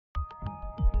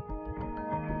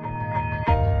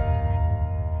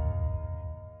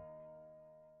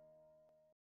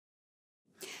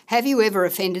Have you ever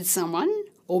offended someone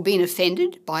or been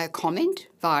offended by a comment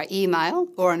via email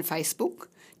or on Facebook,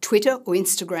 Twitter or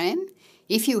Instagram?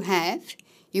 If you have,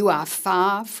 you are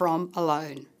far from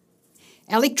alone.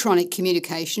 Electronic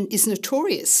communication is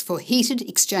notorious for heated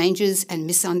exchanges and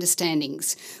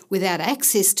misunderstandings. Without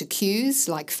access to cues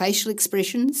like facial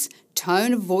expressions,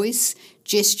 tone of voice,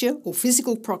 gesture or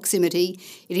physical proximity,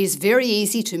 it is very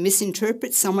easy to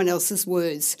misinterpret someone else's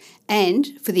words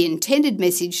and for the intended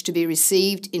message to be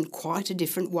received in quite a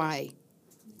different way.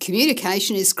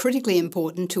 Communication is critically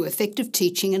important to effective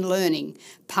teaching and learning.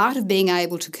 Part of being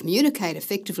able to communicate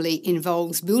effectively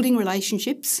involves building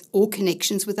relationships or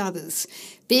connections with others.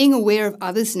 Being aware of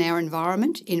others in our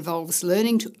environment involves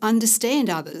learning to understand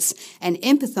others and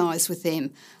empathise with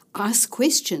them, ask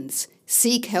questions,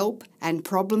 seek help and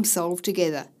problem solve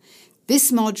together.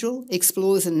 This module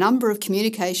explores a number of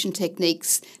communication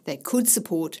techniques that could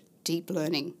support deep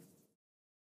learning.